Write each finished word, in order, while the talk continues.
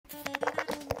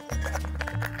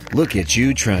Look at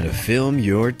you trying to film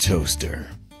your toaster.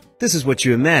 This is what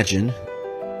you imagine.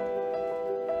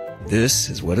 This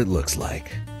is what it looks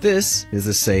like. This is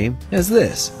the same as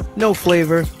this. No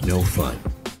flavor, no fun.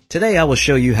 Today I will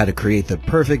show you how to create the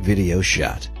perfect video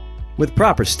shot. With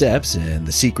proper steps and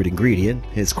the secret ingredient,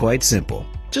 it's quite simple.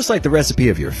 Just like the recipe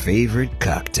of your favorite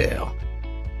cocktail.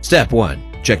 Step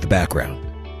 1. Check the background.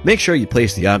 Make sure you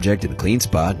place the object in a clean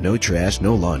spot, no trash,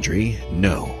 no laundry.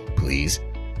 No, please.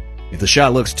 If the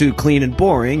shot looks too clean and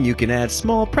boring, you can add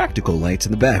small practical lights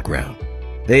in the background.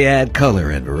 They add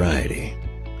color and variety.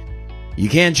 You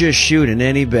can't just shoot in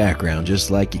any background,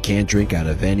 just like you can't drink out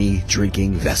of any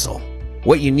drinking vessel.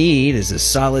 What you need is a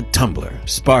solid tumbler,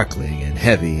 sparkling and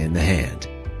heavy in the hand.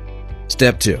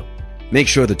 Step 2. Make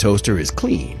sure the toaster is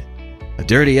clean. A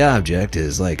dirty object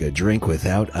is like a drink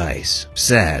without ice,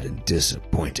 sad and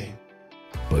disappointing.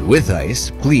 But with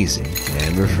ice, pleasing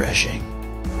and refreshing.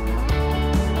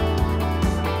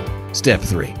 Step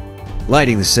 3.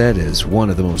 Lighting the set is one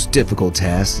of the most difficult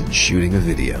tasks in shooting a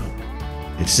video.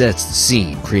 It sets the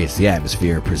scene, creates the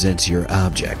atmosphere, presents your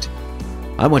object.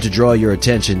 I want to draw your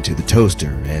attention to the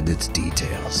toaster and its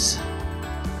details.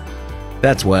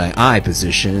 That's why I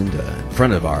positioned in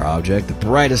front of our object the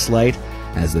brightest light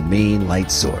as the main light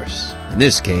source. In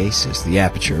this case, it's the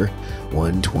Aputure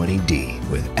 120D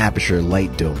with Aputure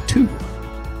Lightdome 2.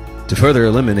 To further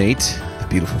eliminate the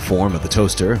beautiful form of the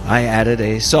toaster, I added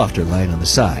a softer light on the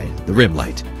side, the rim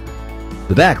light.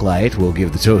 The backlight will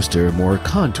give the toaster more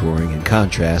contouring and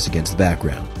contrast against the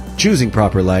background. Choosing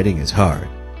proper lighting is hard,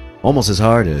 almost as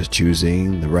hard as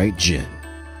choosing the right gin.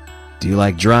 Do you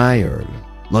like dry or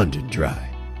London dry?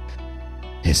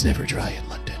 It's never dry in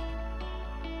London.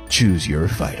 Choose your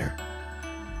fighter.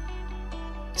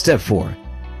 Step 4.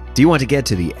 Do you want to get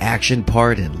to the action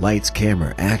part in lights,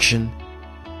 camera, action?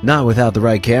 Not without the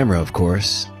right camera, of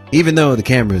course. Even though the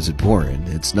camera is important,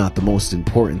 it's not the most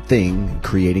important thing in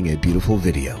creating a beautiful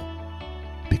video.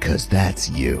 Because that's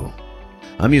you.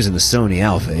 I'm using the Sony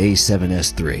Alpha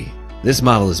A7S III. This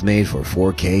model is made for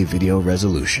 4K video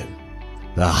resolution.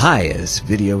 The highest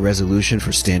video resolution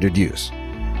for standard use.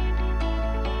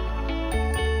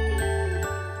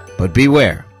 But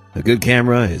beware, a good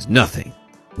camera is nothing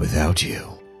without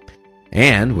you.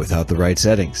 And without the right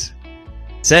settings.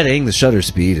 Setting the shutter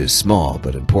speed is small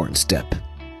but important step.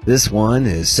 This one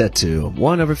is set to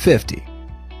 1/50.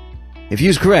 If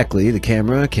used correctly, the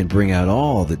camera can bring out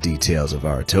all the details of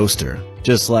our toaster,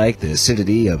 just like the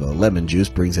acidity of a lemon juice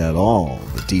brings out all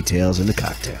the details in the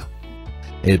cocktail.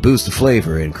 It boosts the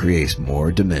flavor and creates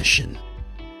more dimension.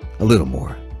 A little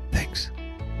more, thanks.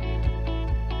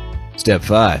 Step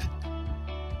 5.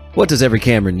 What does every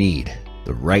camera need?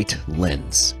 The right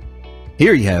lens.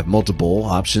 Here you have multiple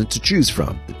options to choose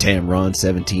from. The Tamron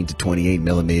 17 to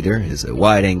 28mm is a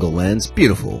wide-angle lens,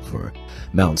 beautiful for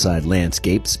mountainside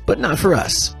landscapes, but not for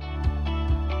us.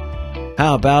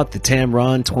 How about the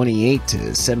Tamron 28 to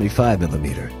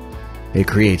 75mm? It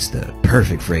creates the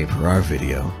perfect frame for our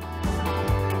video.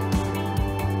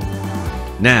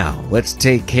 Now, let's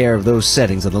take care of those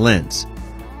settings on the lens.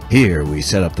 Here we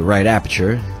set up the right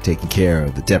aperture, taking care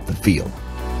of the depth of field.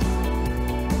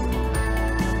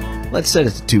 Let's set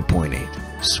it to 2.8.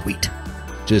 Sweet.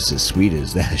 Just as sweet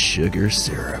as that sugar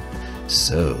syrup.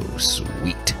 So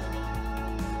sweet.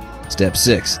 Step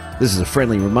 6. This is a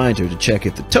friendly reminder to check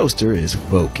if the toaster is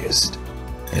focused.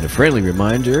 And a friendly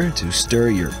reminder to stir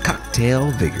your cocktail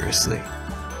vigorously.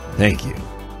 Thank you.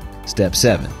 Step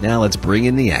 7. Now let's bring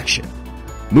in the action.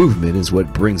 Movement is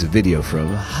what brings a video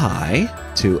from hi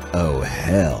to oh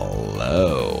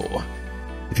hello.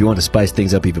 If you want to spice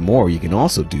things up even more, you can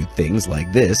also do things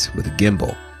like this with a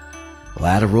gimbal.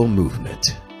 Lateral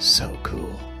movement. So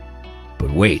cool.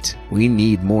 But wait, we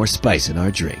need more spice in our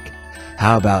drink.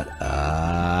 How about,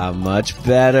 much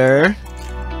better?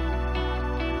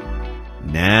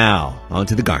 Now,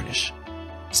 onto the garnish.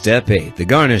 Step 8. The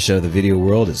garnish of the video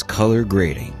world is color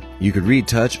grading. You could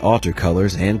retouch, alter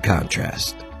colors, and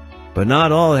contrast. But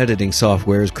not all editing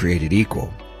software is created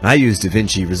equal. I use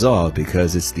DaVinci Resolve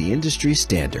because it's the industry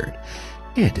standard,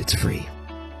 and it's free.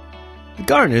 The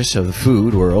garnish of the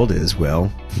food world is,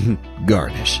 well,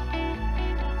 garnish.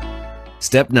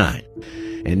 Step 9.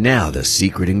 And now the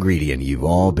secret ingredient you've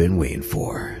all been waiting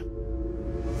for.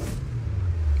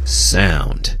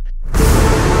 Sound.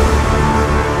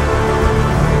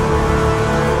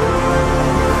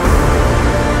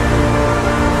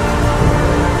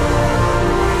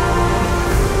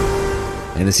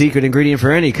 And the secret ingredient for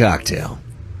any cocktail.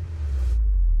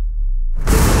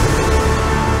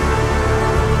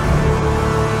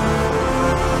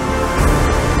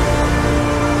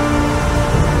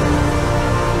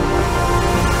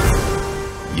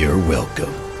 You're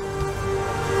welcome.